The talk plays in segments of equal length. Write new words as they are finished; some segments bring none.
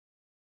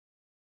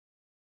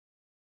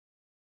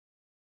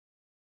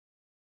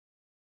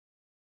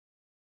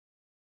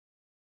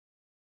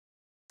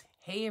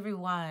Hey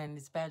everyone,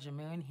 it's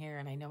TBadger.Moon here,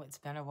 and I know it's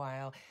been a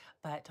while,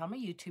 but on my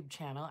YouTube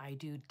channel I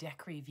do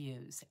deck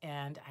reviews,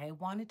 and I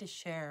wanted to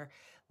share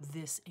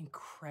this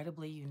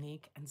incredibly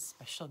unique and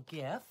special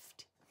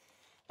gift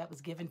that was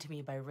given to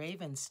me by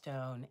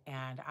Ravenstone,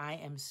 and I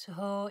am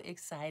so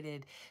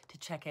excited to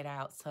check it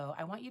out. So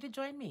I want you to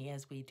join me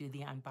as we do the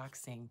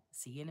unboxing.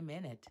 See you in a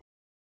minute.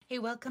 Hey,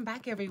 welcome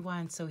back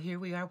everyone. So here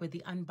we are with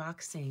the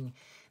unboxing.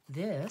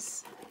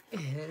 This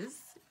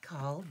is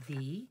called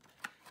the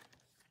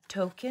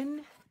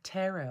Token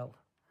Tarot.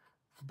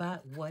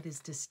 But what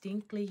is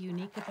distinctly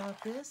unique about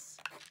this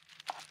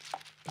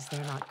is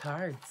they're not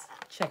cards.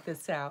 Check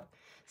this out.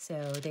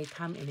 So they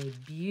come in a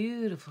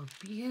beautiful,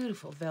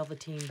 beautiful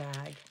velveteen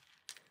bag.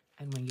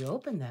 And when you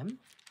open them,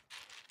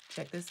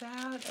 check this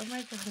out. Oh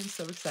my God, I'm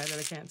so excited.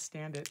 I can't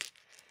stand it.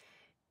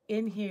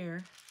 In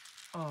here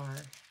are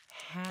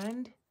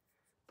hand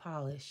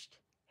polished,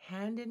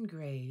 hand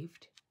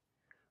engraved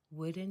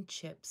wooden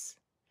chips,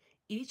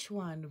 each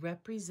one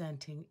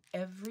representing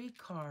every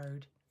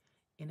card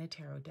in a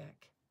tarot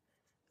deck.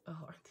 Oh,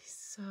 aren't they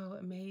so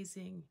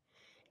amazing?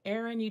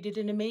 Erin, you did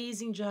an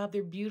amazing job.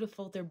 They're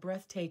beautiful. They're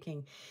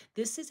breathtaking.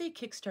 This is a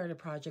Kickstarter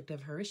project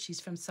of hers. She's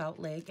from Salt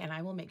Lake, and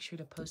I will make sure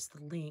to post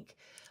the link.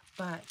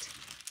 But,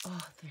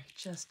 oh, they're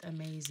just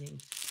amazing.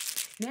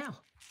 Now,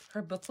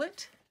 her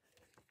booklet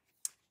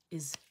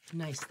is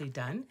nicely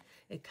done.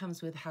 It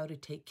comes with how to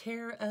take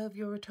care of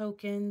your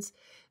tokens,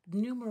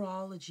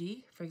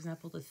 numerology, for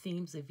example, the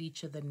themes of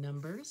each of the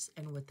numbers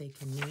and what they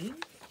can mean.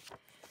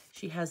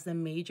 She has the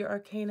major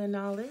arcana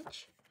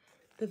knowledge,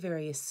 the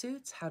various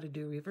suits, how to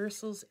do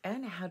reversals,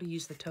 and how to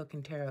use the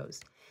token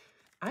tarots.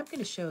 I'm going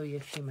to show you a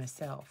few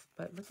myself,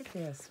 but look at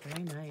this,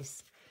 very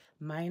nice.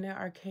 Minor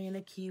arcana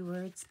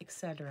keywords,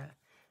 etc.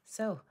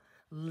 So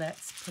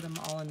let's put them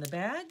all in the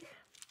bag.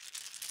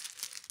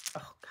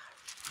 Oh, God.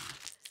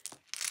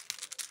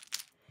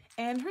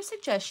 And her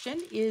suggestion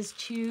is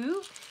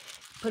to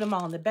put them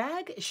all in the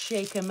bag,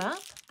 shake them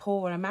up,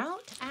 pour them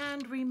out,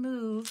 and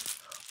remove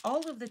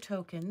all of the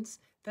tokens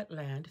that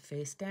land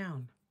face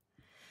down.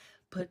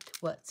 Put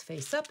what's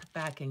face up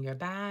back in your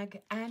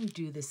bag and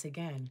do this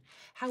again.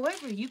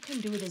 However, you can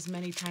do it as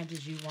many times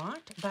as you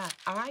want, but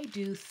I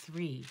do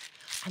 3.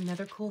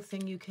 Another cool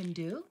thing you can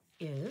do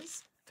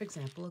is, for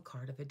example, a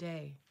card of a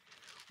day.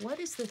 What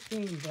is the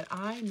thing that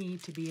I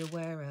need to be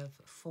aware of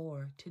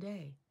for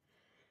today?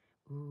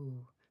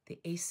 Ooh, the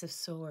Ace of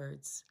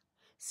Swords.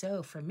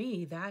 So for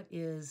me, that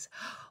is,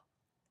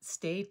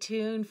 stay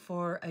tuned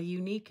for a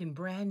unique and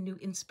brand new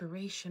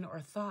inspiration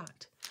or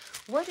thought.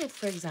 What if,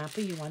 for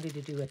example, you wanted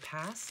to do a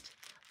past,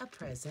 a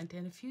present,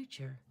 and a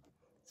future?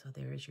 So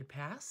there is your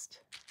past,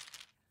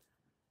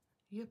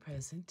 your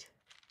present,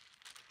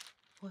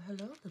 well,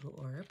 hello, little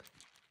orb,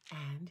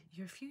 and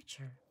your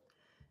future.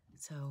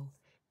 So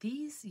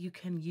these you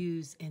can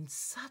use in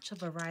such a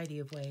variety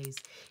of ways.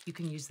 You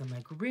can use them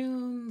like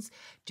runes,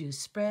 do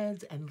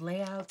spreads and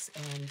layouts,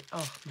 and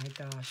oh my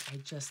gosh, I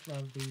just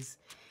love these.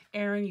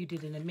 Erin, you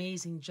did an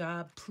amazing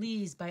job.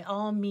 Please, by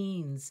all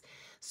means,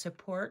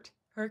 support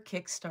her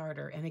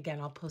Kickstarter. And again,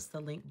 I'll post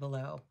the link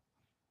below.